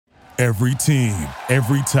Every team,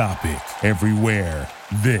 every topic, everywhere.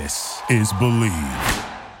 This is Believe.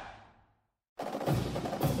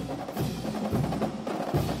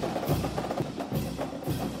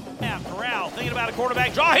 Now Corral thinking about a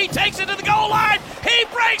quarterback draw. He takes it to the goal line. He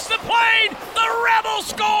breaks the plane. The Rebels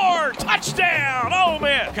score. Touchdown. Ole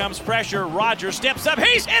Miss. Comes pressure. Rogers steps up.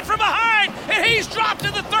 He's hit from behind, and he's dropped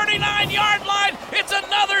to the 39-yard line. It's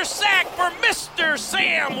another sack for Mr.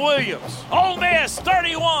 Sam Williams. Ole Miss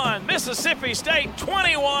 31, Mississippi State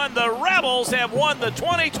 21. The Rebels have won the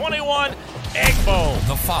 2021 Egg Bowl.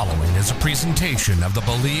 The following is a presentation of the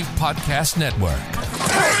Believe Podcast Network.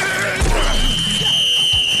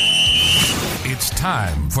 It's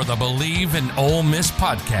time for the Believe in Ole Miss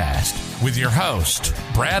podcast with your host,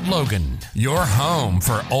 Brad Logan, your home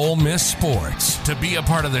for Ole Miss sports. To be a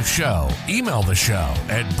part of the show, email the show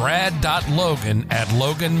at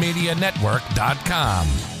brad.logan@loganmedianetwork.com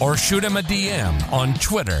or shoot him a DM on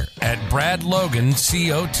Twitter at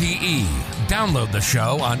BradLoganCOTE. Download the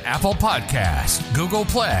show on Apple Podcasts, Google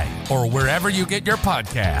Play, or wherever you get your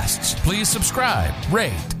podcasts. Please subscribe,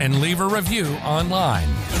 rate, and leave a review online.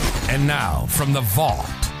 And now, from the vault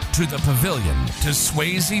to the pavilion to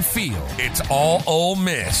Swayze Field, it's all Ole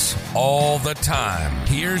Miss all the time.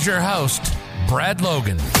 Here's your host, Brad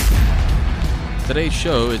Logan. Today's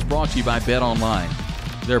show is brought to you by BetOnline.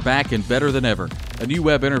 They're back and better than ever. A new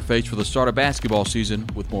web interface for the start of basketball season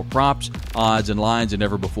with more props, odds, and lines than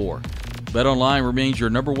ever before. BetOnline remains your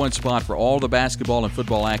number one spot for all the basketball and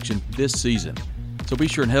football action this season. So be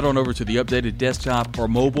sure and head on over to the updated desktop or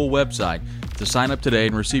mobile website to sign up today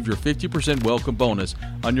and receive your 50% welcome bonus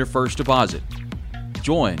on your first deposit.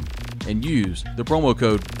 Join and use the promo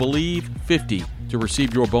code BELIEVE50 to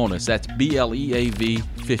receive your bonus. That's BLEAV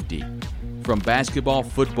 50. From basketball,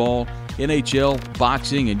 football, NHL,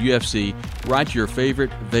 boxing, and UFC, right to your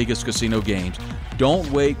favorite Vegas casino games. Don't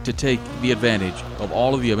wait to take the advantage of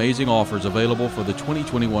all of the amazing offers available for the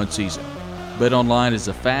 2021 season. BetOnline is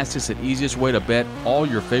the fastest and easiest way to bet all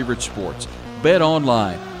your favorite sports.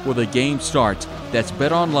 BetOnline, where the game starts. That's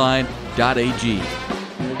betonline.ag.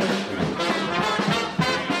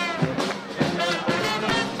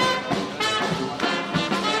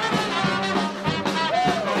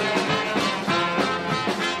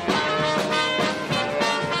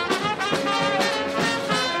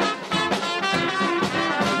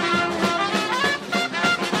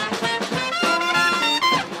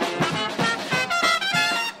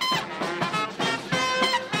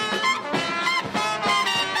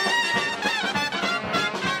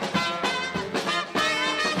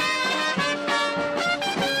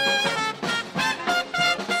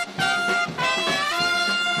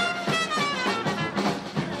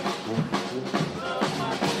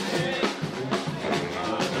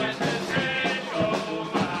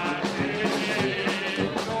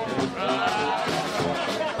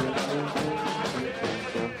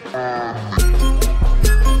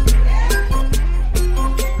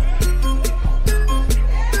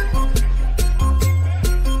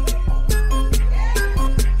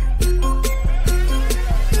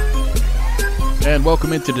 And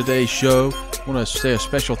welcome into today's show. I want to say a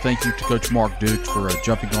special thank you to Coach Mark Dukes for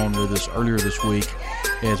jumping on with us earlier this week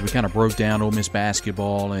as we kind of broke down Ole Miss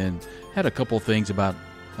basketball and had a couple of things about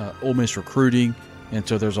Ole Miss recruiting. And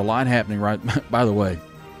so there's a lot happening, right? By the way,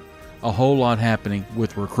 a whole lot happening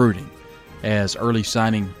with recruiting as early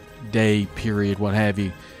signing day period, what have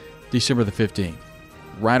you, December the 15th.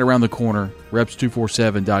 Right around the corner,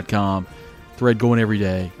 reps247.com, thread going every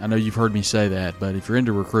day. I know you've heard me say that, but if you're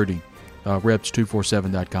into recruiting,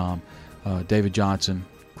 reps247.com, David Johnson,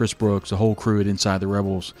 Chris Brooks, the whole crew at Inside the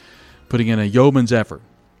Rebels, putting in a yeoman's effort.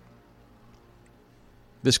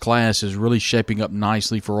 This class is really shaping up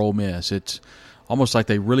nicely for Ole Miss. It's almost like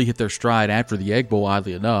they really hit their stride after the Egg Bowl,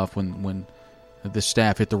 oddly enough, when this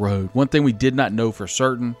staff hit the road. One thing we did not know for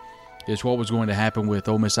certain is what was going to happen with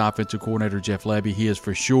Ole Miss offensive coordinator Jeff Lebby. He is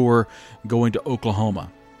for sure going to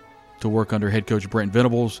Oklahoma to work under head coach Brent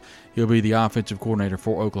Venables. He'll be the offensive coordinator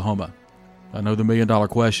for Oklahoma. I know the million-dollar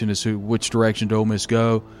question is which direction does Ole Miss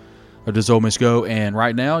go, or does Ole Miss go? And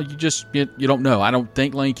right now, you don't know. I don't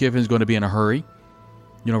think Lane Kiffin's going to be in a hurry.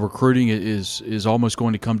 You know, recruiting is almost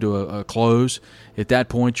going to come to a close. At that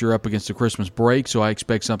point, you're up against the Christmas break, so I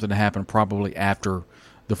expect something to happen probably after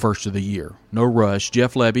the first of the year. No rush.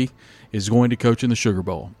 Jeff Lebby is going to coach in the Sugar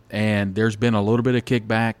Bowl, and there's been a little bit of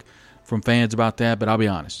kickback from fans about that, but I'll be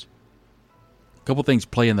honest. A couple things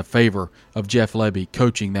play in the favor of Jeff Lebby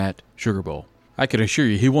coaching that Sugar Bowl. I can assure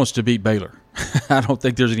you he wants to beat Baylor. I don't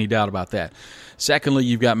think there's any doubt about that. Secondly,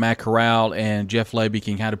 you've got Matt Corral and Jeff Lebby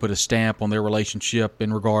can kind of put a stamp on their relationship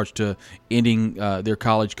in regards to ending their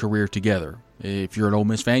college career together. If you're an Ole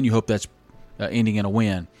Miss fan, you hope that's ending in a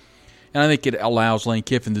win. And I think it allows Lane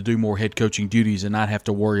Kiffin to do more head coaching duties and not have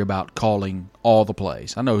to worry about calling all the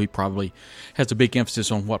plays. I know he probably has a big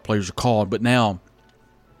emphasis on what players are called, but now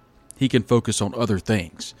he can focus on other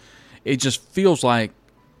things. It just feels like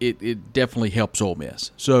it definitely helps Ole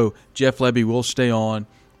Miss. So Jeff Lebby will stay on.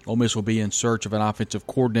 Ole Miss will be in search of an offensive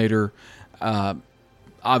coordinator.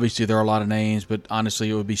 Obviously, there are a lot of names, but honestly,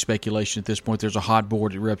 it would be speculation at this point. There's a hot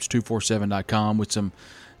board at reps247.com with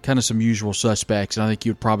some usual suspects, and I think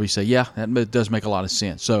you would probably say, yeah, that does make a lot of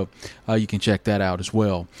sense. So you can check that out as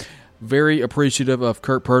well. Very appreciative of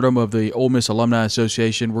Kurt Purdom of the Ole Miss Alumni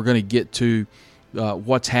Association. We're going to get to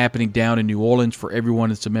what's happening down in New Orleans for everyone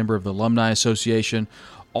that's a member of the Alumni Association.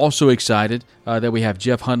 Also excited that we have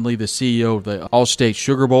Jeff Hundley, the CEO of the All-State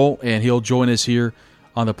Sugar Bowl, and he'll join us here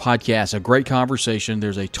on the podcast. A great conversation.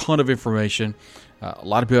 There's a ton of information. A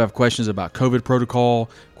lot of people have questions about COVID protocol,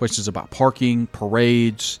 questions about parking,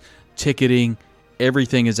 parades, ticketing.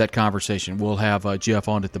 Everything is that conversation. We'll have Jeff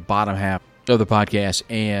on at the bottom half of the podcast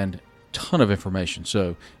and a ton of information.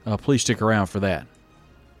 So please stick around for that.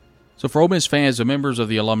 So for Ole Miss fans and members of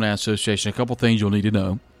the Alumni Association, a couple things you'll need to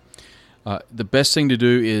know. The best thing to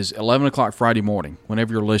do is 11 o'clock Friday morning,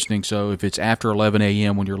 whenever you're listening. So if it's after 11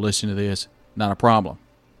 a.m. when you're listening to this, not a problem.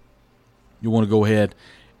 You want to go ahead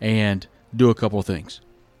and do a couple of things.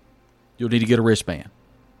 You'll need to get a wristband.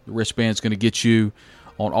 The wristband is going to get you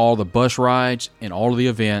on all the bus rides and all of the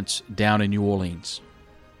events down in New Orleans.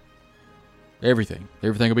 Everything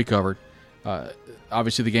will be covered.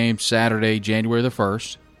 Obviously, the game's Saturday, January the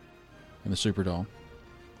 1st in the Superdome.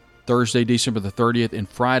 Thursday, December the 30th, and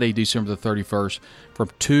Friday, December the 31st from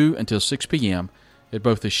 2 until 6 p.m. at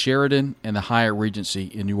both the Sheraton and the Hyatt Regency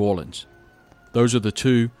in New Orleans. Those are the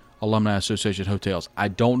two Alumni Association hotels. I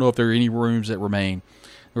don't know if there are any rooms that remain.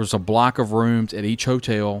 There's a block of rooms at each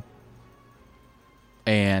hotel,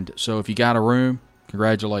 and so if you got a room,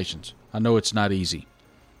 congratulations. I know it's not easy.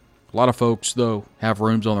 A lot of folks, though, have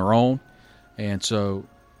rooms on their own, and so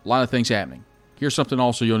a lot of things happening. Here's something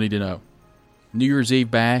also you'll need to know. New Year's Eve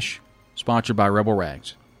Bash, sponsored by Rebel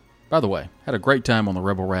Rags. By the way, had a great time on the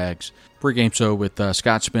Rebel Rags pregame show with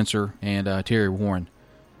Scott Spencer and Terry Warren.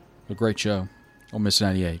 A great show on Miss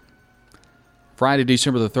 98. Friday,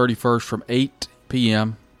 December the 31st from 8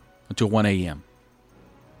 p.m. until 1 a.m.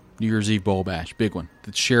 New Year's Eve Bowl Bash, big one.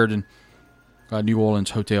 The Sheraton New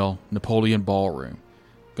Orleans Hotel Napoleon Ballroom.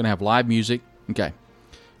 Going to have live music. Okay.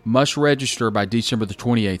 Must register by December the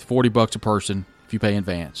 28th, $40 a person if you pay in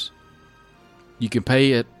advance. You can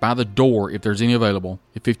pay it by the door if there's any available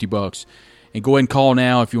at $50. And go ahead and call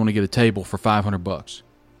now if you want to get a table for $500.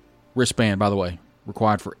 Wristband, by the way,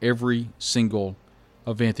 required for every single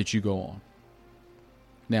event that you go on.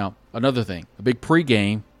 Now, another thing, a big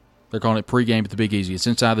pregame. They're calling it pregame at the Big Easy. It's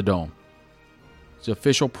inside the Dome. It's an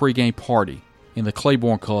official pregame party in the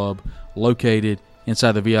Claiborne Club located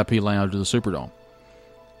inside the VIP lounge of the Superdome.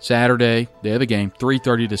 Saturday, day of the game,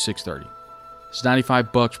 3:30 to 6:30. It's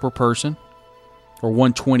 $95 per person, or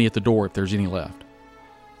 $120 at the door if there's any left.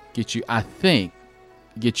 Get you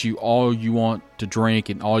all you want to drink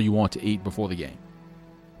and all you want to eat before the game.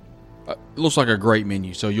 It looks like a great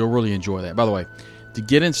menu, so you'll really enjoy that. By the way, to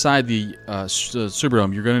get inside the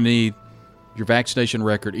Superdome, you're going to need your vaccination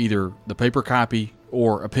record, either the paper copy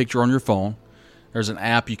or a picture on your phone. There's an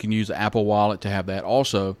app you can use, the Apple Wallet, to have that.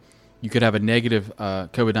 Also, you could have a negative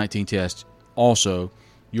COVID-19 test. Also,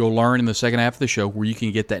 you'll learn in the second half of the show where you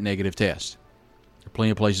can get that negative test. There are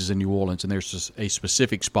plenty of places in New Orleans, and there's just a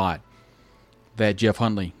specific spot that Jeff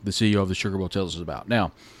Hundley, the CEO of the Sugar Bowl, tells us about.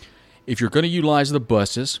 Now, if you're going to utilize the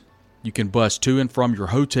buses, you can bus to and from your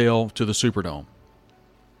hotel to the Superdome.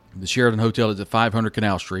 The Sheraton Hotel is at 500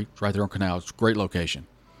 Canal Street. It's right there on Canal. It's a great location.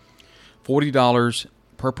 $40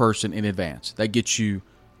 per person in advance. That gets you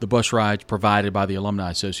the bus rides provided by the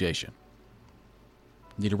Alumni Association.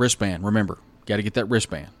 You need a wristband. Remember, got to get that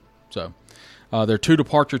wristband. So, there are two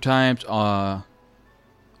departure times.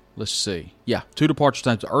 Let's see. Yeah, two departure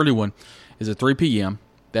times. The early one is at 3 p.m.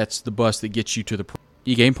 That's the bus that gets you to the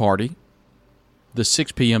e-game party. The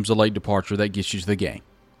 6 p.m. is the late departure. That gets you to the game.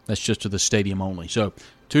 That's just to the stadium only. So,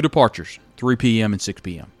 two departures, 3 p.m. and 6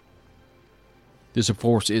 p.m. This, of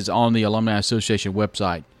course, is on the Alumni Association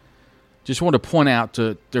website. Just want to point out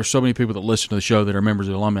there's so many people that listen to the show that are members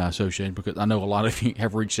of the Alumni Association, because I know a lot of you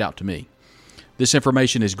have reached out to me. This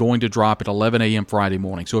information is going to drop at 11 a.m. Friday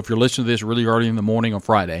morning. So if you're listening to this really early in the morning on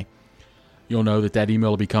Friday, you'll know that email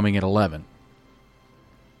will be coming at 11.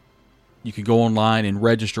 You can go online and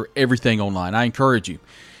register everything online. I encourage you,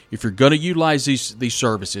 if you're going to utilize these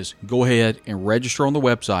services, go ahead and register on the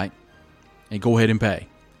website and go ahead and pay.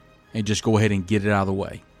 And just go ahead and get it out of the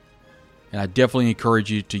way. And I definitely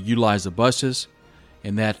encourage you to utilize the buses.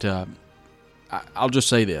 And that, I'll just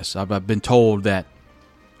say this. I've been told that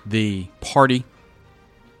the party,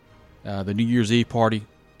 the New Year's Eve party,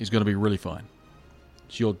 is going to be really fun.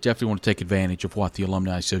 So you'll definitely want to take advantage of what the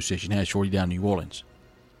Alumni Association has for you down in New Orleans.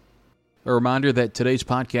 A reminder that today's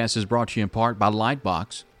podcast is brought to you in part by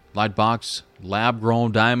Lightbox. Lightbox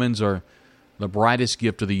lab-grown diamonds are the brightest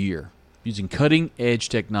gift of the year. Using cutting-edge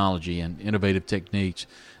technology and innovative techniques,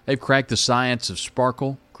 they've cracked the science of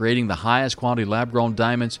sparkle, creating the highest quality lab-grown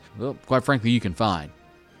diamonds, well, quite frankly, you can find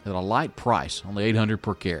at a light price, only $800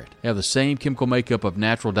 per carat. They have the same chemical makeup of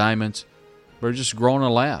natural diamonds, but are just grown in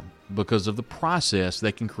a lab. Because of the process,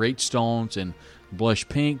 they can create stones in blush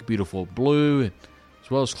pink, beautiful blue, as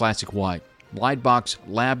well as classic white. Lightbox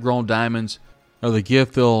lab-grown diamonds are the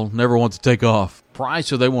gift they'll never want to take off. Price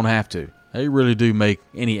so they won't have to. They really do make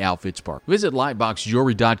any outfit sparkle. Visit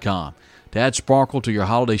lightboxjewelry.com to add sparkle to your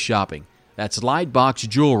holiday shopping. That's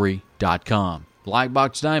lightboxjewelry.com.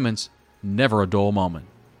 Lightbox diamonds, never a dull moment.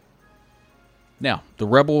 Now, the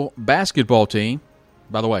Rebel basketball team,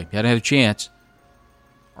 by the way, hadn't had a chance.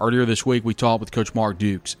 Earlier this week, we talked with Coach Mark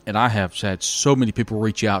Dukes, and I have had so many people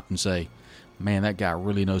reach out and say, man, that guy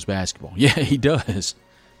really knows basketball. Yeah, he does.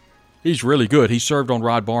 He's really good. He served on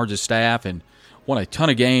Rod Barnes' staff and won a ton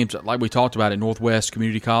of games, like we talked about at Northwest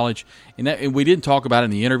Community College. And we didn't talk about it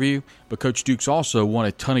in the interview, but Coach Dukes also won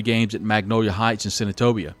a ton of games at Magnolia Heights in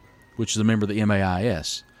Senatobia, which is a member of the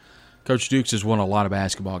MAIS. Coach Dukes has won a lot of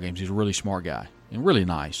basketball games. He's a really smart guy and really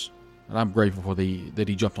nice. And I'm grateful for that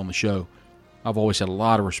he jumped on the show. I've always had a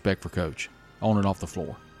lot of respect for Coach, on and off the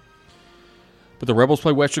floor. But the Rebels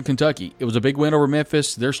play Western Kentucky. It was a big win over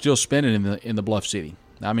Memphis. They're still spinning in the Bluff City.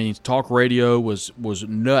 I mean, talk radio was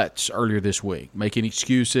nuts earlier this week, making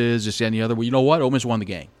excuses, this and the other. Well, you know what? Ole Miss won the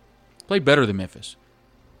game. Played better than Memphis.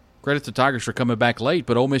 Credit to Tigers for coming back late,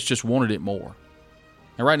 but Ole Miss just wanted it more.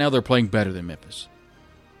 And right now they're playing better than Memphis.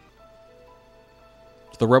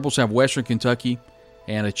 So the Rebels have Western Kentucky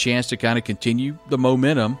and a chance to kind of continue the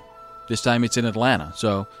momentum. This time it's in Atlanta,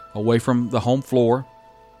 so away from the home floor,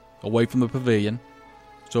 away from the pavilion.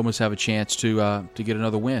 So Ole Miss have a chance to get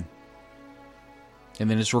another win. And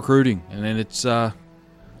then it's recruiting. And then it's,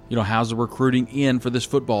 how's the recruiting in for this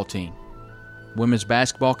football team? Women's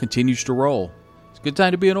basketball continues to roll. It's a good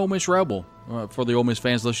time to be an Ole Miss Rebel for the Ole Miss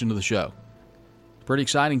fans listening to the show. Pretty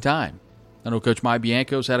exciting time. I know Coach Mike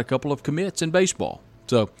Bianco's had a couple of commits in baseball.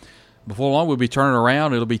 So before long, we'll be turning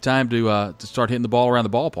around. It'll be time to start hitting the ball around the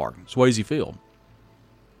ballpark, Swayze Field.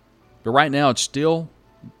 But right now, it's still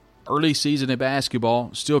early season in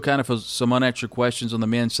basketball. Still kind of some unanswered questions on the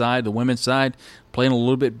men's side. The women's side playing a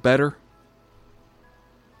little bit better.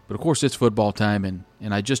 But, of course, it's football time,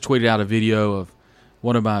 and I just tweeted out a video of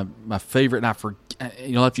one of my favorite, and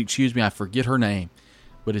you'll have to excuse me, I forget her name,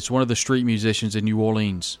 but it's one of the street musicians in New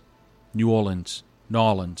Orleans.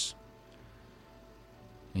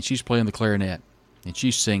 And she's playing the clarinet, and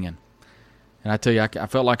she's singing. And I tell you, I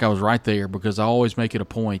felt like I was right there because I always make it a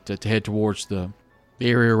point to head towards the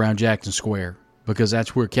area around Jackson Square because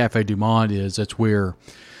that's where Cafe Du Monde is. That's where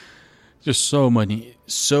just so many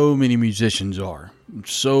musicians are.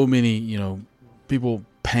 So many, people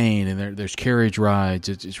paying, and there's carriage rides.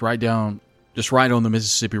 It's right on the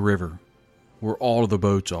Mississippi River where all of the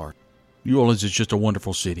boats are. New Orleans is just a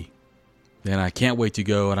wonderful city, and I can't wait to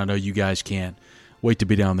go, and I know you guys can't wait to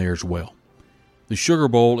be down there as well. The Sugar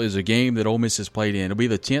Bowl is a game that Ole Miss has played in. It'll be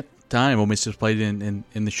the 10th time Ole Miss has played in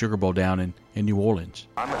the Sugar Bowl down in New Orleans.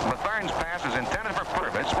 McLaurin's pass is intended for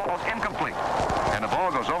Footer, but it's almost incomplete. And the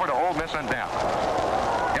ball goes over to Ole Miss and down.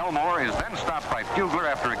 Elmore is then stopped by Fugler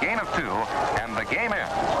after a gain of 2, and the game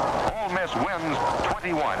ends. Ole Miss wins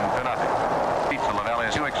 21-0. Pizza Lavelle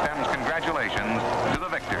LSU extends congratulations to the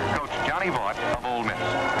victor, Coach Johnny Vaught of Ole Miss.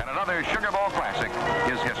 And another Sugar Bowl classic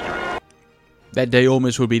is history. That day, Ole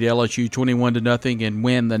Miss would beat LSU 21-0 and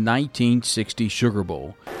win the 1960 Sugar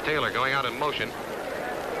Bowl. Taylor going out in motion.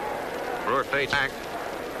 Brewer fades back.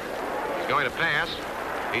 He's going to pass.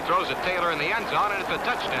 He throws it Taylor in the end zone, and it's a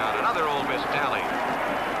touchdown. Another Ole Miss tally.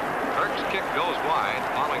 Kirk's kick goes wide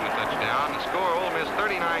following the touchdown. The score, Ole Miss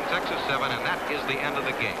 39, Texas 7, and that is the end of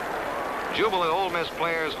the game. Jubilant Ole Miss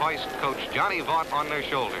players hoist Coach Johnny Vaught on their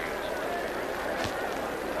shoulders.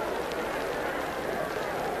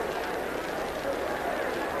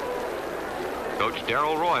 Coach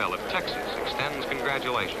Darrell Royal of Texas extends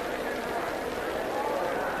congratulations.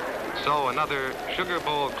 So another Sugar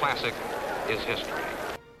Bowl classic is history.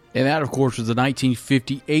 And that, of course, was the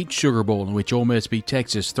 1958 Sugar Bowl in which Ole Miss beat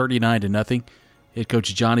Texas 39-0. Head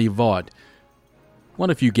coach Johnny Vaught won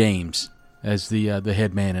a few games as the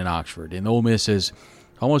head man in Oxford. And Ole Miss has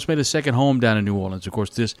almost made a second home down in New Orleans. Of course,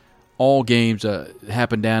 this all games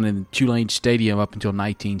happened down in Tulane Stadium up until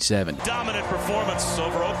 1970. Dominant performance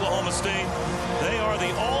over Oklahoma State. They are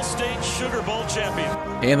the All-State Sugar Bowl champions.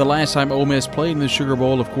 And the last time Ole Miss played in the Sugar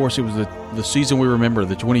Bowl, of course, it was the season we remember,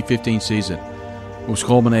 the 2015 season. It was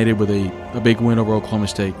culminated with a big win over Oklahoma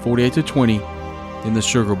State, 48-20 in the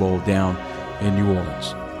Sugar Bowl down in New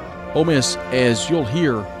Orleans. Ole Miss, as you'll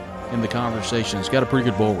hear in the conversation, has got a pretty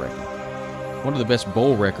good bowl record. One of the best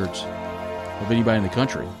bowl records of anybody in the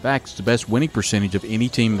country. In fact, it's the best winning percentage of any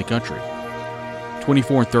team in the country.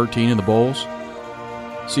 24-13 in the bowls,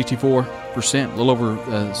 64%, a little over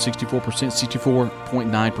 64%,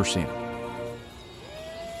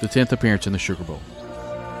 64.9%. The 10th appearance in the Sugar Bowl.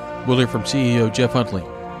 We'll hear from CEO Jeff Huntley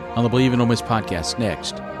on the Believe in Ole Miss podcast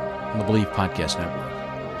next on the Believe Podcast Network.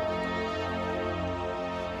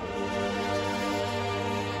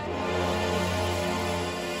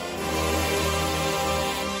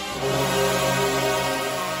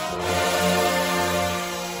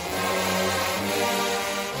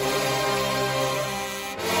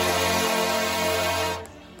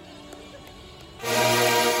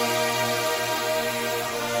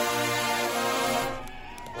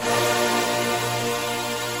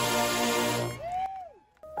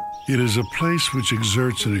 It is a place which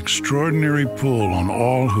exerts an extraordinary pull on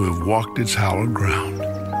all who have walked its hallowed ground.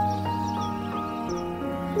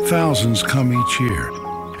 Thousands come each year,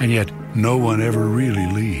 and yet no one ever really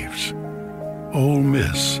leaves. Ole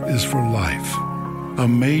Miss is for life, a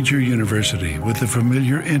major university with the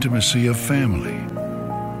familiar intimacy of family.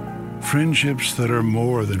 Friendships that are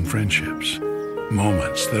more than friendships,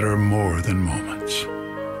 moments that are more than moments.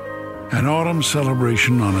 An autumn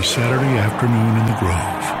celebration on a Saturday afternoon in the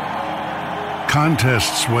Grove.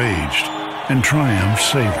 Contests waged and triumphs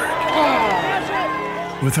savored.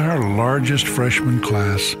 With our largest freshman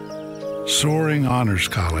class, soaring honors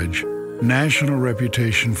college, national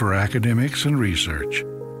reputation for academics and research,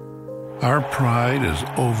 our pride is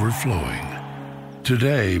overflowing.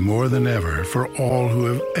 Today, more than ever, for all who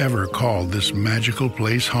have ever called this magical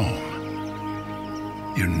place home.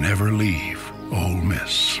 You never leave Ole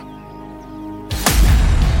Miss.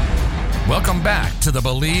 Welcome back to the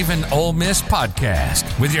Believe in Ole Miss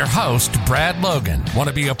podcast with your host, Brad Logan. Want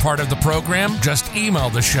to be a part of the program? Just email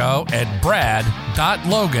the show at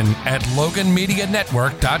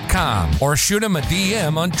brad.logan@loganmedianetwork.com or shoot him a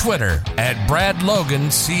DM on Twitter at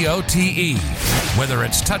BradLoganCOTE. Whether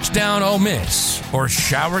it's Touchdown Ole Miss or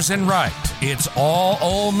Showers and Right, it's all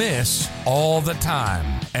Ole Miss all the time.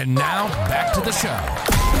 And now, back to the show.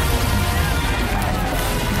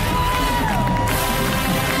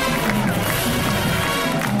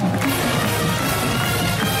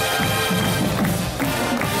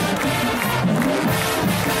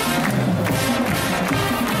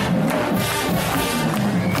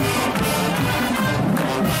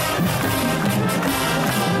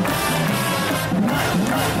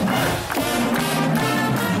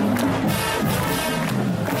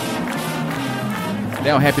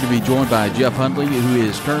 Now happy to be joined by Jeff Huntley, who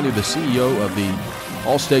is currently the CEO of the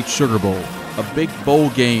All-State Sugar Bowl, a big bowl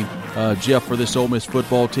game, Jeff, for this Ole Miss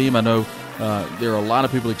football team. I know there are a lot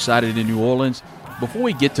of people excited in New Orleans. Before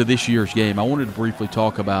we get to this year's game, I wanted to briefly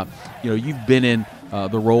talk about, you've been in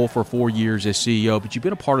the role for 4 years as CEO, but you've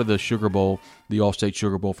been a part of the Sugar Bowl, the All-State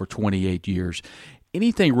Sugar Bowl, for 28 years.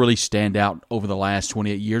 Anything really stand out over the last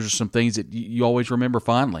 28 years, or some things that you always remember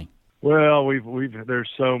fondly? Well, there's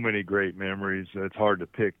so many great memories. It's hard to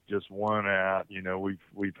pick just one out.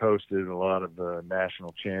 We've hosted a lot of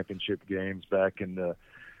national championship games back in the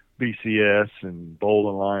BCS and Bowl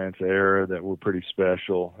Alliance era that were pretty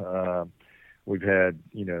special. We've had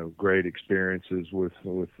great experiences with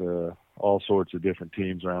all sorts of different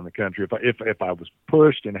teams around the country. If I was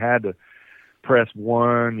pushed and had to press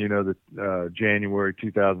one, the January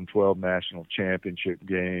 2012 national championship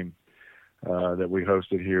game that we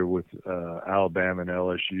hosted here with Alabama and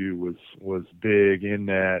LSU was big in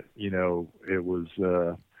that, it was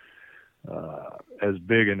as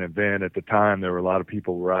big an event at the time. There were a lot of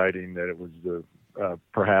people writing that it was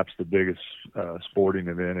perhaps the biggest sporting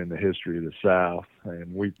event in the history of the South.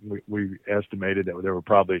 And we estimated that there were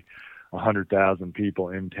probably 100,000 people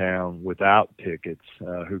in town without tickets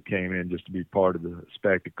who came in just to be part of the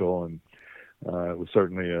spectacle. And it was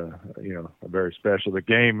certainly a very special. The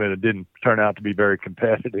game, and it didn't turn out to be very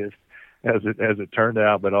competitive as it turned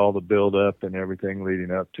out, but all the build up and everything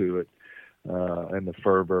leading up to it and the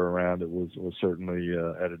fervor around it was certainly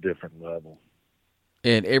at a different level.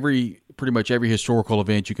 And pretty much every historical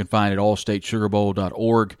event you can find at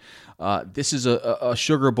allstatesugarbowl.org. This is a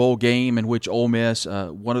Sugar Bowl game in which Ole Miss,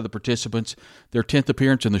 one of the participants, their 10th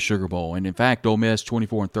appearance in the Sugar Bowl. And in fact, Ole Miss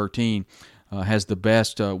 24-13 has the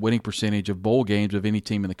best winning percentage of bowl games of any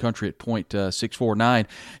team in the country at .649.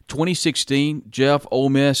 2016, Jeff, Ole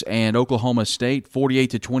Miss and Oklahoma State,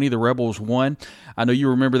 48-20. The Rebels won. I know you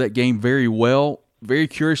remember that game very well. Very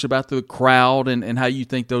curious about the crowd and how you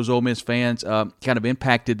think those Ole Miss fans kind of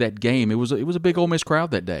impacted that game. It was a big Ole Miss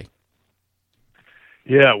crowd that day.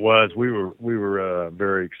 Yeah, it was. We were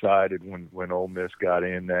very excited when Ole Miss got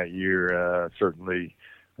in that year. Certainly,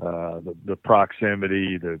 the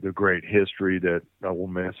proximity, the great history that Ole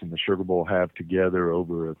Miss and the Sugar Bowl have together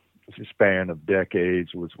over a span of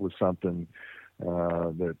decades was something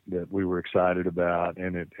that we were excited about,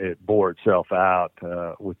 and it bore itself out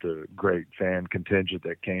with the great fan contingent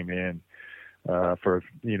that came in for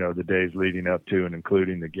the days leading up to and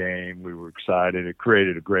including the game. We were excited. It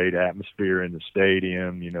created a great atmosphere in the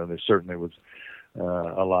stadium. There certainly was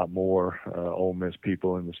a lot more Ole Miss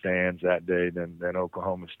people in the stands that day than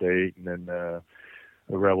Oklahoma State, and then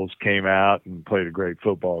the Rebels came out and played a great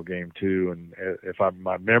football game too. And if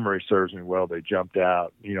my memory serves me well, they jumped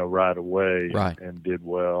out, right away, right, and did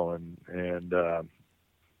well. And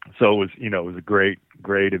so it was a great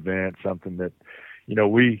event. Something that,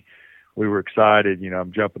 we were excited.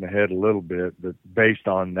 I'm jumping ahead a little bit, but based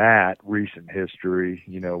on that recent history,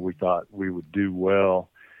 we thought we would do well.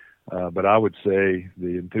 But I would say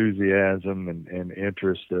the enthusiasm and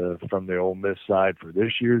interest from the Ole Miss side for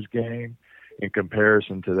this year's game, in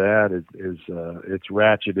comparison to that, it's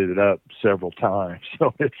ratcheted it up several times.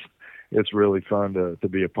 So it's really fun to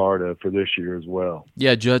be a part of for this year as well.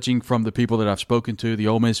 Yeah, judging from the people that I've spoken to, the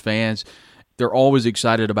Ole Miss fans, they're always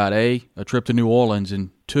excited about a trip to New Orleans,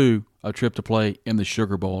 and two, a trip to play in the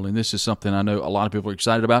Sugar Bowl. And this is something I know a lot of people are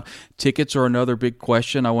excited about. Tickets are another big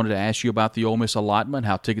question. I wanted to ask you about the Ole Miss allotment,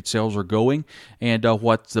 how ticket sales are going, and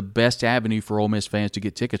what's the best avenue for Ole Miss fans to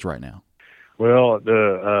get tickets right now. Well,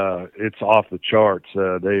 it's off the charts.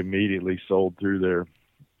 They immediately sold through their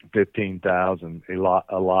 15,000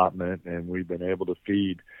 allotment, and we've been able to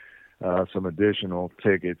feed some additional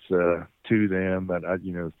tickets to them. But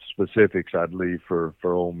specifics I'd leave for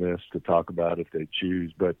Ole Miss to talk about if they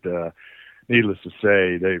choose. But needless to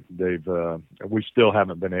say, we still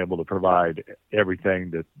haven't been able to provide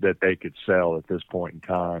everything that they could sell at this point in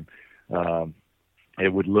time.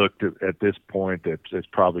 It would look at this point that it's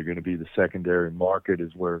probably going to be the secondary market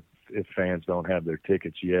is where, if fans don't have their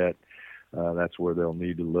tickets yet, that's where they'll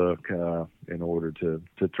need to look in order to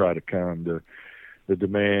try to come. The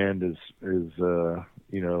demand is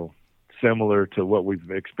similar to what we've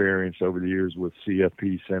experienced over the years with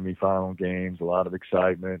CFP semifinal games, a lot of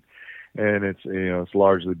excitement, and it's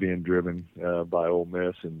largely being driven by Ole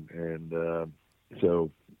Miss, and so.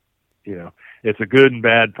 It's a good and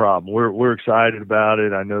bad problem. We're excited about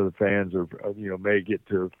it. I know the fans are, may get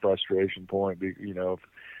to a frustration point, because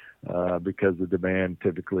the demand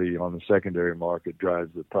typically on the secondary market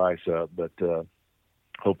drives the price up. But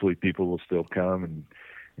hopefully, people will still come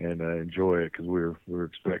and enjoy it, because we're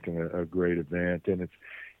expecting a great event. And it's,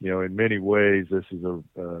 in many ways, this is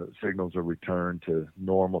signals a return to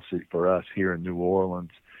normalcy for us here in New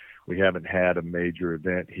Orleans. We haven't had a major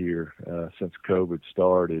event here since COVID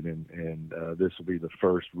started, and this will be the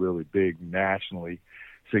first really big nationally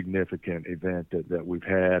significant event that we've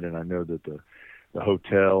had. And I know that the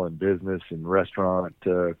hotel and business and restaurant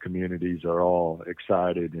communities are all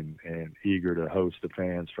excited and eager to host the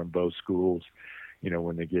fans from both schools,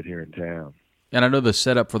 when they get here in town. And I know the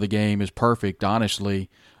setup for the game is perfect, honestly.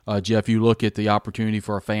 Jeff, you look at the opportunity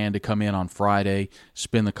for a fan to come in on Friday,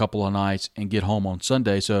 spend a couple of nights, and get home on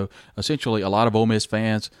Sunday. So essentially a lot of Ole Miss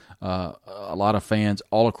fans, a lot of fans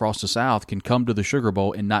all across the South can come to the Sugar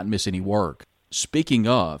Bowl and not miss any work. Speaking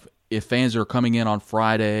of, if fans are coming in on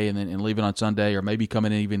Friday and leaving on Sunday, or maybe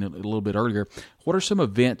coming in even a little bit earlier, what are some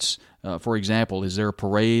events, for example? Is there a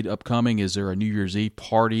parade upcoming? Is there a New Year's Eve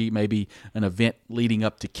party, maybe an event leading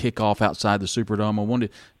up to kickoff outside the Superdome? I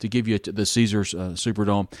wanted to give you the Caesars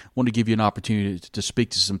Superdome. I wanted to give you an opportunity to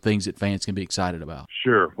speak to some things that fans can be excited about.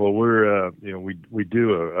 Sure. Well, we're we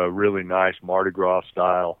do a really nice Mardi Gras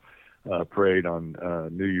style parade on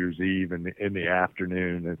New Year's Eve in the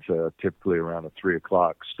afternoon. It's typically around a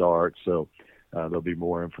 3:00 start, so there'll be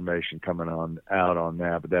more information coming out on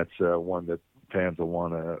that. But that's one that fans will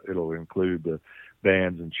want to. It'll include the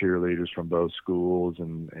bands and cheerleaders from both schools,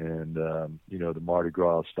 and the Mardi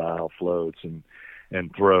Gras style floats and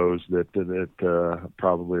throws that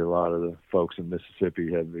probably a lot of the folks in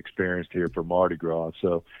Mississippi have experienced here for Mardi Gras.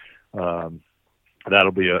 So.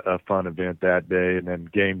 That'll be a fun event that day. And then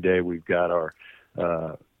game day, we've got our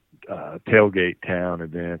Tailgate Town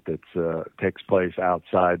event that takes place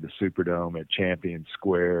outside the Superdome at Champion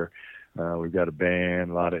Square. We've got a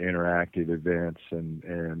band, a lot of interactive events,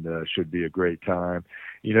 and should be a great time.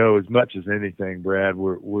 You know, as much as anything, Brad,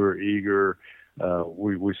 we're eager.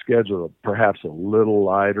 We schedule perhaps a little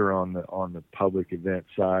lighter on the public event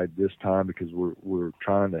side this time because we're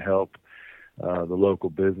trying to help the local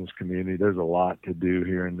business community. There's a lot to do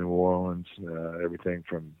here in New Orleans. Everything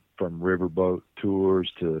from riverboat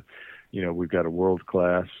tours to, you know, we've got a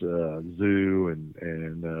world-class zoo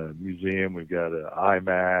and museum. We've got an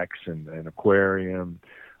IMAX and an aquarium.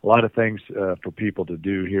 A lot of things for people to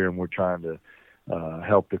do here, and we're trying to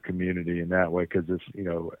help the community in that way because it's, you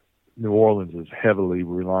know, New Orleans is heavily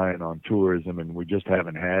reliant on tourism, and we just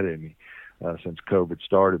haven't had any since COVID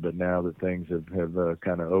started. But now that things have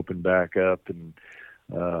kind of opened back up and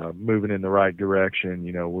moving in the right direction,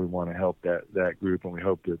 you know, we want to help that group, and we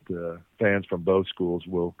hope that fans from both schools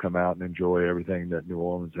will come out and enjoy everything that New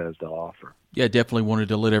Orleans has to offer. Yeah, definitely wanted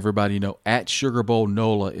to let everybody know. At Sugar Bowl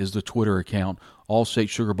NOLA is the Twitter account.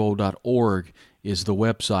 AllStateSugarBowl.org is the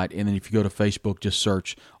website. And then if you go to Facebook, just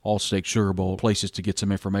search All-State Sugar Bowl, places to get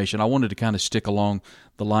some information. I wanted to kind of stick along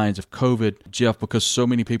the lines of COVID, Jeff, because so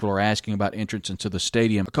many people are asking about entrance into the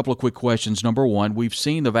stadium. A couple of quick questions. Number one, we've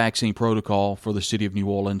seen the vaccine protocol for the city of New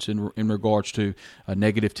Orleans in regards to a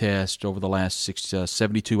negative test over the last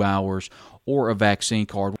 72 hours or a vaccine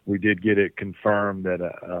card. We did get it confirmed that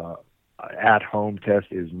at-home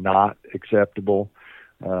test is not acceptable.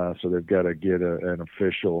 So they've got to get an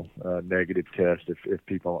official negative test if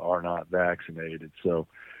people are not vaccinated. So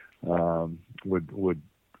would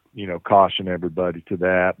you know, caution everybody to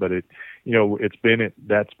that. But it, you know,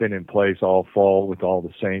 that's been in place all fall with all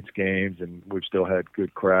the Saints games, and we've still had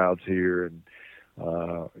good crowds here. And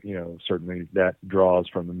you know, certainly that draws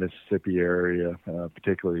from the Mississippi area,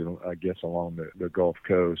 particularly I guess along the Gulf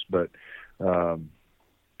Coast. But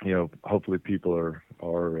you know, hopefully people are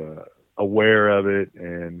aware of it,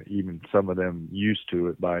 and even some of them used to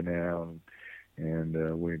it by now.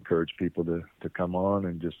 And we encourage people to come on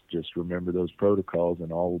and just remember those protocols,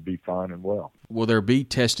 and all will be fine and well. Will there be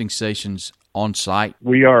testing stations on site?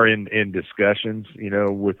 We are in discussions, you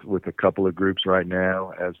know, with a couple of groups right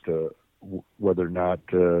now as to whether or not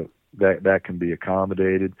that can be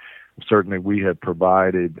accommodated. Certainly, we have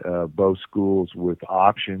provided both schools with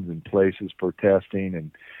options and places for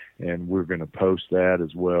testing, and we're going to post that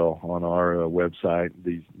as well on our website,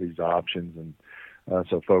 these options. And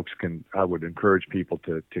so folks can, I would encourage people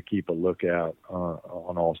to keep a lookout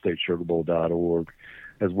on allstatesugarbowl.org,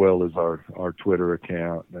 as well as our Twitter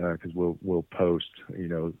account, because we'll post, you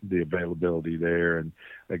know, the availability there. And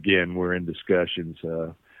again, we're in discussions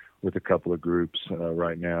with a couple of groups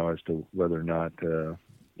right now as to whether or not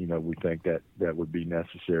you know, we think that would be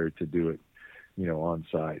necessary to do it, you know, on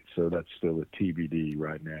site. So that's still a TBD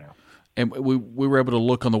right now. And we were able to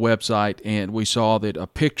look on the website, and we saw that a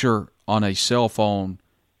picture on a cell phone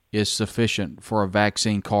is sufficient for a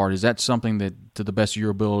vaccine card. Is that something that, to the best of your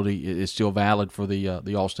ability, is still valid for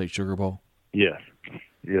the All-State Sugar Bowl? Yes.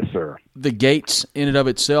 Yes, sir. The gates in and of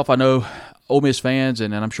itself, I know Ole Miss fans,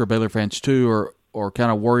 and I'm sure Baylor fans too, are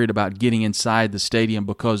kind of worried about getting inside the stadium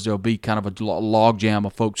because there'll be kind of a logjam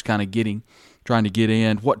of folks kind of trying to get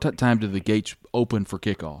in. What time do the gates open for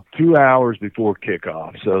kickoff? 2 hours before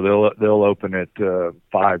kickoff, so they'll open at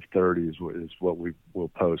 5:30 is what we will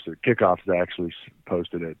post. Kickoff is actually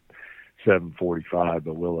posted at 7:45,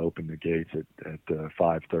 but we'll open the gates at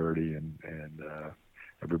 5:30, and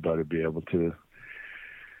everybody will be able to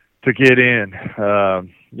get in.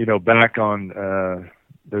 You know, back on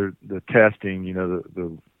the testing, you know,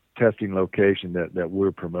 the testing location that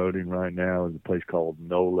we're promoting right now is a place called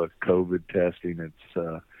NOLA COVID Testing.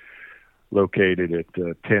 It's located at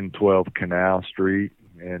 1012 Canal Street,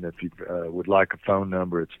 and if you would like a phone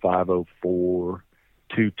number, it's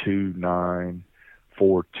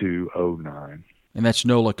 504-229-4209. And that's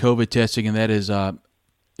NOLA COVID Testing, and that is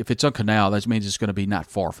if it's on Canal, that means it's going to be not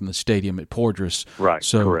far from the stadium at Poydras. Right,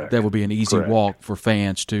 so correct. That would be an easy walk for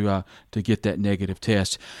fans to get that negative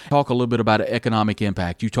test. Talk a little bit about economic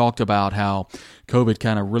impact. You talked about how COVID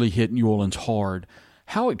kind of really hit New Orleans hard.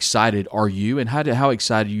 How excited are you, and how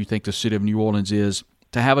excited do you think the city of New Orleans is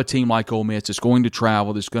to have a team like Ole Miss that's going to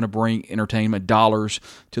travel, that's going to bring entertainment dollars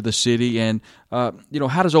to the city? And you know,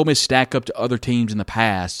 how does Ole Miss stack up to other teams in the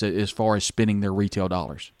past as far as spending their retail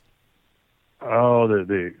dollars? Oh,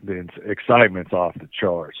 the excitement's off the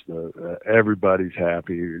charts. Everybody's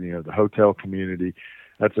happy. You know, the hotel community.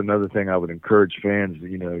 That's another thing I would encourage fans.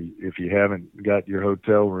 You know, if you haven't got your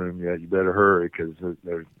hotel room yet, you better hurry, because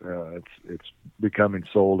it's becoming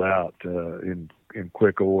sold out in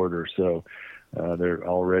quick order. So they're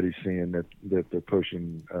already seeing that they're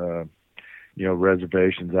pushing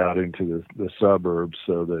reservations out into the suburbs,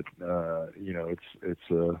 so that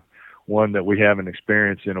it's one that we haven't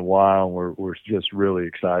experienced in a while, and we're just really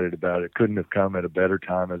excited about it. Couldn't have come at a better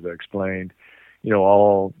time, as I explained.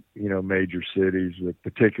 All major cities,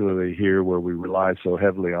 particularly here where we rely so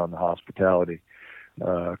heavily on the hospitality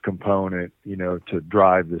component, to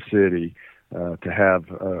drive the city. To have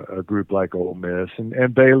a group like Ole Miss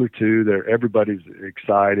and Baylor too, everybody's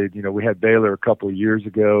excited. We had Baylor a couple of years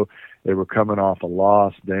ago. They were coming off a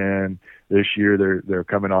loss then. This year they're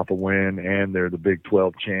coming off a win, and they're the Big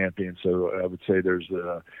 12 champion. So I would say there's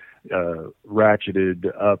a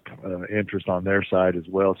ratcheted up interest on their side as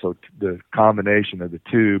well. So the combination of the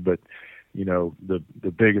two, but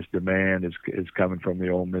the biggest demand is coming from the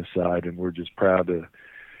Ole Miss side, and we're just proud to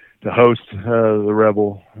host the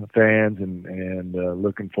Rebel fans and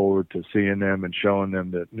looking forward to seeing them and showing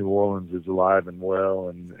them that New Orleans is alive and well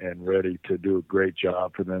and ready to do a great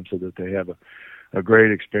job for them, so that they have a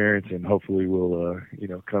great experience, and hopefully we'll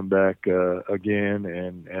come back again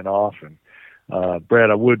and often.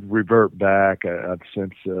 Brad, I would revert back. I've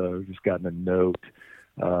since just gotten a note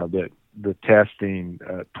that the testing,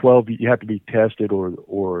 12, you have to be tested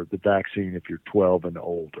or the vaccine if you're 12 and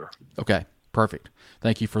older. Okay. Perfect.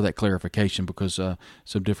 Thank you for that clarification, because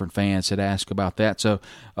some different fans had asked about that. So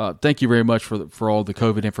thank you very much for all the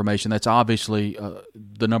COVID information. That's obviously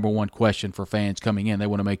the number one question for fans coming in. They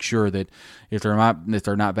want to make sure that if they're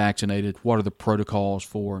not vaccinated, what are the protocols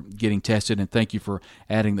for getting tested? And thank you for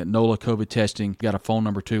adding that NOLA COVID testing. Got a phone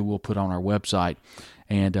number too we'll put on our website.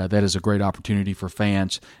 And that is a great opportunity for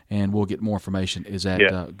fans, and we'll get more information as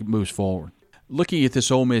that moves forward. Looking at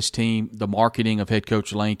this Ole Miss team, the marketing of head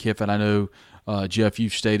coach Lane Kiffin, I know, Jeff,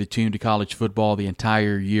 you've stayed attuned to college football the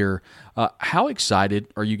entire year. How excited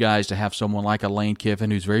are you guys to have someone like a Lane Kiffin,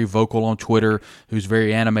 who's very vocal on Twitter, who's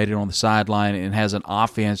very animated on the sideline, and has an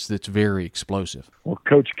offense that's very explosive? Well,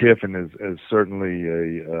 Coach Kiffin is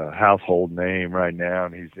certainly a household name right now,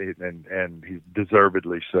 and he's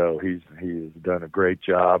deservedly so. He has done a great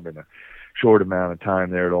job in a short amount of time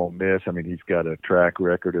there at Ole Miss. I mean, he's got a track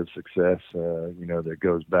record of success, that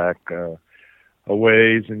goes back a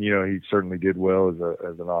ways, and he certainly did well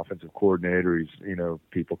as an offensive coordinator. He's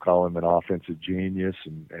people call him an offensive genius,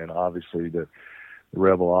 and obviously the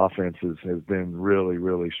Rebel offense has been really,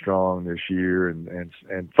 really strong this year, and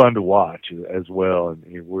fun to watch as well.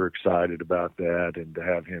 And we're excited about that, and to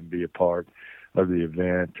have him be a part of the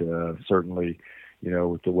event. Certainly,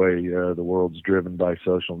 with the way the world's driven by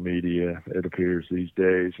social media, it appears these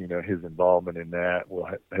days, his involvement in that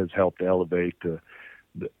has helped elevate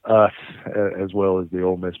us as well as the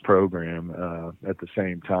Ole Miss program at the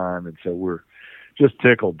same time. And so we're just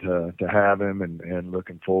tickled to have him and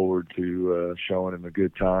looking forward to showing him a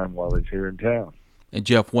good time while he's here in town. And,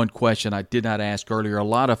 Jeff, one question I did not ask earlier. A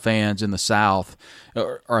lot of fans in the South,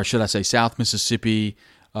 or should I say South Mississippi,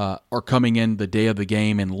 are coming in the day of the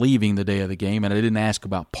game and leaving the day of the game, and I didn't ask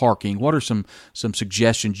about parking. What are some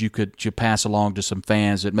suggestions you could pass along to some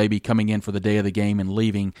fans that may be coming in for the day of the game and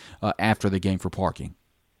leaving after the game for parking?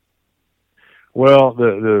 Well,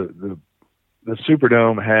 the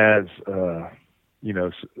Superdome has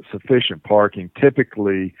sufficient parking.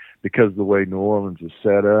 Typically, because of the way New Orleans is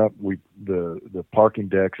set up, the parking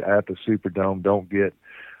decks at the Superdome don't get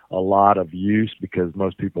a lot of use because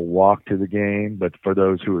most people walk to the game. But for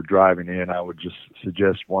those who are driving in, I would just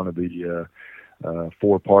suggest one of the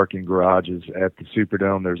 4 parking garages at the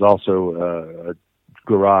Superdome. There's also a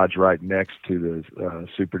garage right next to the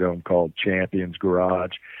Superdome called Champions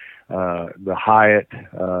Garage. The Hyatt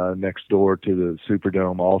next door to the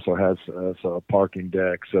Superdome also has a parking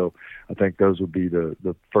deck. So I think those would be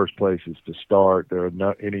the first places to start. There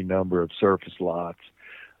are any number of surface lots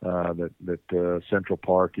that Central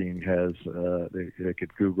Parking has. They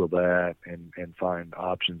could Google that and find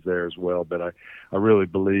options there as well. But I really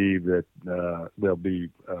believe that there'll be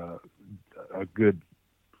a good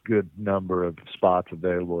number of spots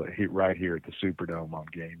available right here at the Superdome on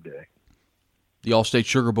game day. The All-State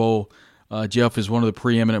Sugar Bowl, Jeff, is one of the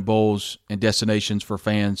preeminent bowls and destinations for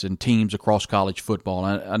fans and teams across college football.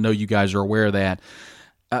 I know you guys are aware of that.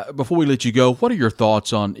 Before we let you go, what are your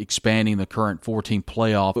thoughts on expanding the current 14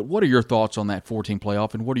 playoff? But what are your thoughts on that 14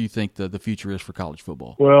 playoff, and what do you think the future is for college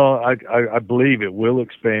football? Well, I believe it will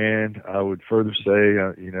expand. I would further say,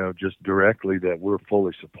 just directly that we're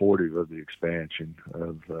fully supportive of the expansion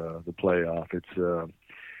of the playoff. It's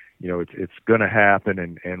it's going to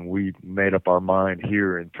happen, and we made up our mind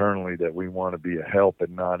here internally that we want to be a help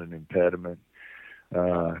and not an impediment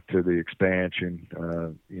to the expansion.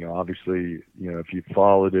 Obviously, if you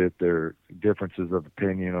followed it, there are differences of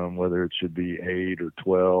opinion on whether it should be 8 or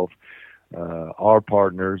 12. our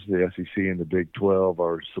partners, the SEC and the Big 12,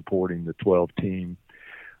 are supporting the 12-team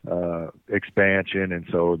expansion, and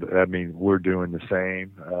so that means we're doing the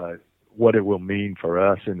same. What it will mean for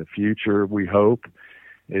us in the future, we hope,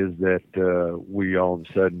 is that we all of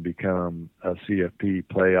a sudden become a CFP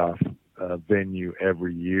playoff venue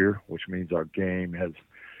every year, which means our game has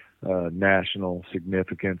national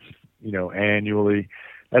significance, annually.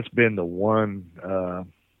 That's been the one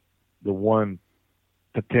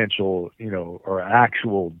potential, or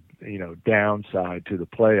actual, downside to the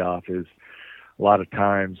playoff is a lot of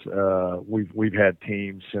times we've had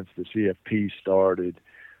teams since the CFP started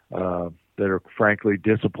that are frankly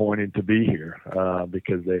disappointed to be here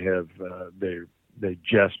because they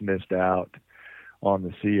just missed out on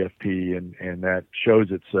the CFP, and that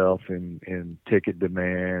shows itself in ticket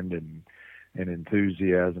demand and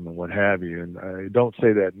enthusiasm and what have you. And I don't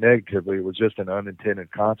say that negatively. It was just an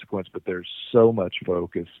unintended consequence, but there's so much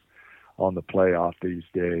focus on the playoff these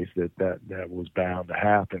days that was bound to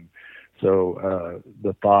happen. So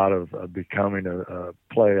the thought of becoming a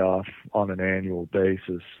playoff on an annual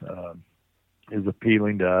basis is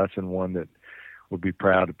appealing to us, and one that we'll be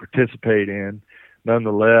proud to participate in.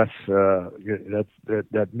 Nonetheless,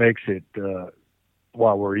 that makes it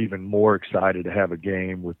why we're even more excited to have a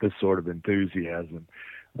game with this sort of enthusiasm.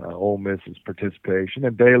 Ole Miss's participation,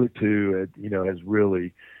 and Baylor too, has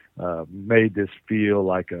really made this feel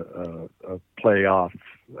like a playoff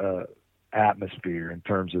atmosphere in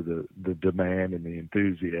terms of the demand and the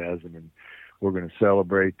enthusiasm, and we're going to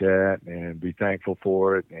celebrate that and be thankful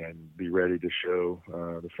for it and be ready to show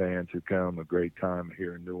the fans who come a great time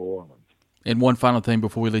here in New Orleans. And one final thing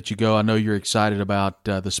before we let you go, I know you're excited about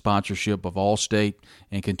the sponsorship of Allstate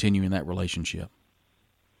and continuing that relationship.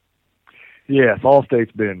 Yes,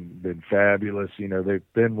 Allstate's been fabulous.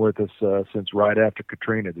 They've been with us since right after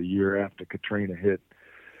Katrina, the year after Katrina hit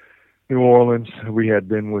New Orleans. We had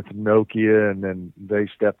been with Nokia, and then they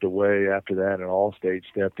stepped away after that, and Allstate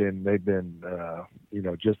stepped in. They've been,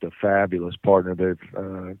 just a fabulous partner.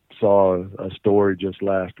 They've saw a story just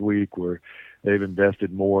last week where they've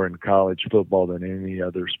invested more in college football than any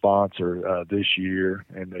other sponsor this year,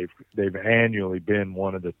 and they've annually been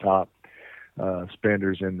one of the top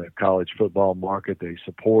spenders in the college football market. They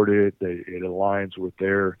support it. It aligns with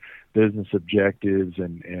their business objectives,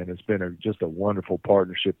 and it's been just a wonderful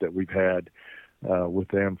partnership that we've had with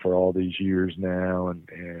them for all these years now,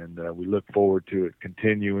 and we look forward to it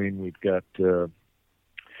continuing. We've got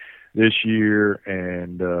this year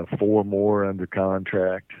and 4 more under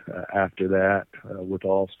contract after that with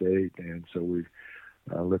Allstate, and so we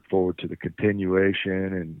look forward to the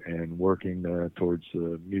continuation and working towards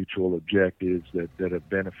mutual objectives that have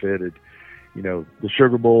benefited, the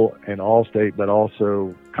Sugar Bowl and Allstate, but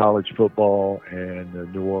also college football and the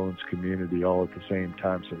New Orleans community all at the same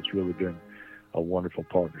time. So it's really been a wonderful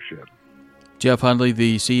partnership. Jeff Hundley,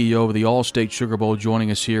 the CEO of the Allstate Sugar Bowl,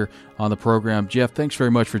 joining us here on the program. Jeff, thanks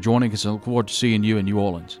very much for joining us. I look forward to seeing you in New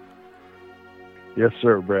Orleans. Yes,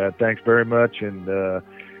 sir, Brad. Thanks very much, and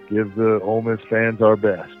give the Ole Miss fans our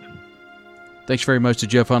best. Thanks very much to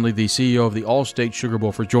Jeff Hundley, the CEO of the Allstate Sugar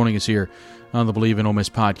Bowl, for joining us here on the Believe in Ole Miss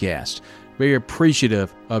podcast. Very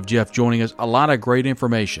appreciative of Jeff joining us. A lot of great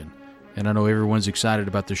information, and I know everyone's excited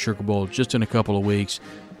about the Sugar Bowl just in a couple of weeks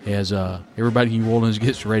as everybody in New Orleans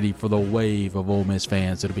gets ready for the wave of Ole Miss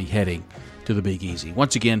fans that will be heading to the Big Easy.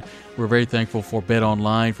 Once again, we're very thankful for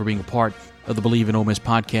BetOnline for being a part of the Believe in Ole Miss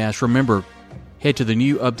podcast. Remember, head to the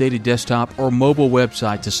new updated desktop or mobile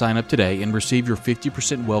website to sign up today and receive your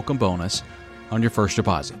 50% welcome bonus on your first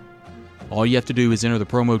deposit. All you have to do is enter the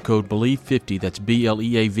promo code BELIEVE50, that's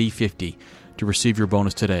BLEAV50, to receive your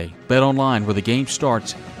bonus today. BetOnline, where the game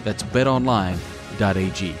starts, that's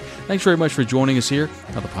betonline.ag. Thanks very much for joining us here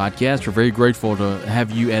on the podcast. We're very grateful to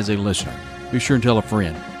have you as a listener. Be sure and tell a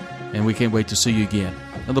friend. And we can't wait to see you again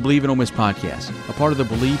on the Believe in Ole Miss podcast, a part of the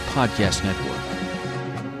Believe Podcast Network.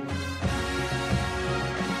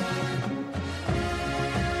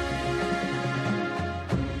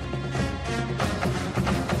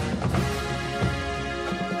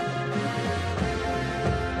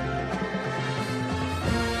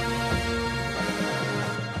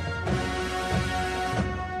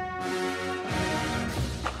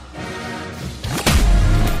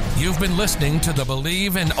 You've been listening to the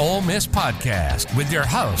Believe in Ole Miss podcast with your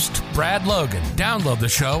host, Brad Logan. Download the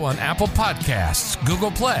show on Apple Podcasts, Google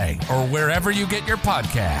Play, or wherever you get your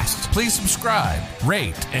podcasts. Please subscribe,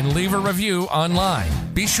 rate, and leave a review online.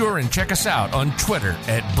 Be sure and check us out on Twitter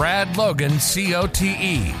at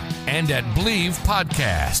BradLoganCOTE and at Believe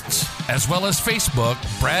Podcasts, as well as Facebook,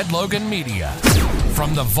 Brad Logan Media.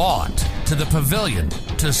 From the Vaught to the Pavilion,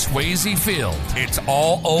 to Swayze Field. It's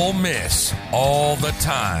all Ole Miss, all the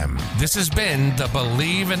time. This has been the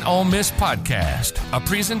Believe in Ole Miss podcast, a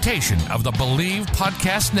presentation of the Believe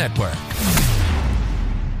Podcast Network.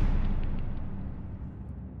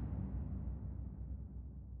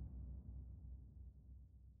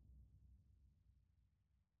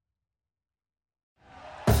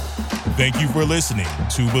 Thank you for listening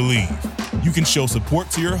to Believe. You can show support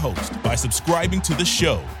to your host by subscribing to the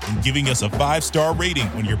show and giving us a 5-star rating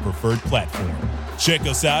on your preferred platform. Check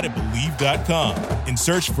us out at Believe.com and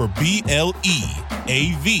search for BLEAV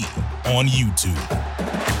on YouTube.